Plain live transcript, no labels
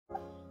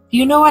Do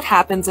you know what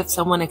happens if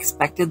someone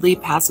unexpectedly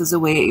passes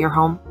away at your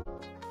home?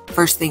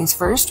 First things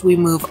first, we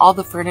move all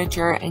the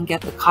furniture and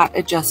get the cot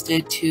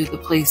adjusted to the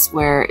place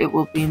where it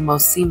will be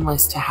most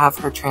seamless to have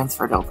her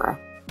transferred over.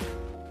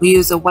 We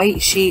use a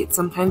white sheet,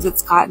 sometimes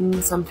it's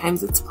cotton,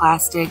 sometimes it's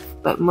plastic,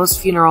 but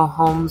most funeral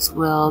homes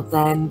will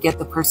then get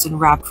the person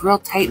wrapped real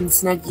tight and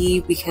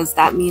snuggy because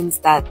that means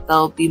that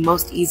they'll be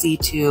most easy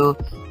to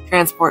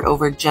transport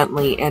over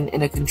gently and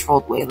in a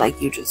controlled way like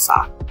you just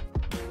saw.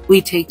 We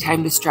take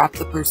time to strap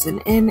the person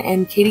in,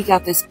 and Katey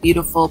got this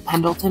beautiful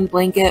Pendleton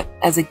blanket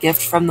as a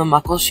gift from the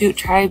Muckleshoot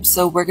tribe,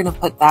 so we're going to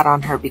put that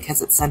on her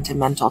because it's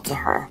sentimental to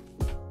her.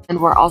 And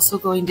we're also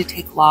going to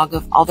take log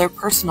of all their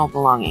personal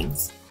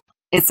belongings.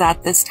 It's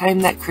at this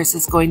time that Chris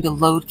is going to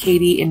load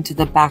Katey into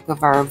the back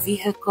of our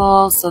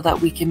vehicle so that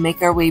we can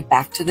make our way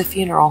back to the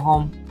funeral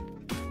home.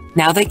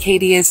 Now that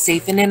Katey is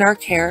safe and in our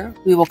care,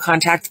 we will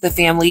contact the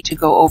family to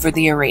go over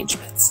the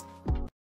arrangements.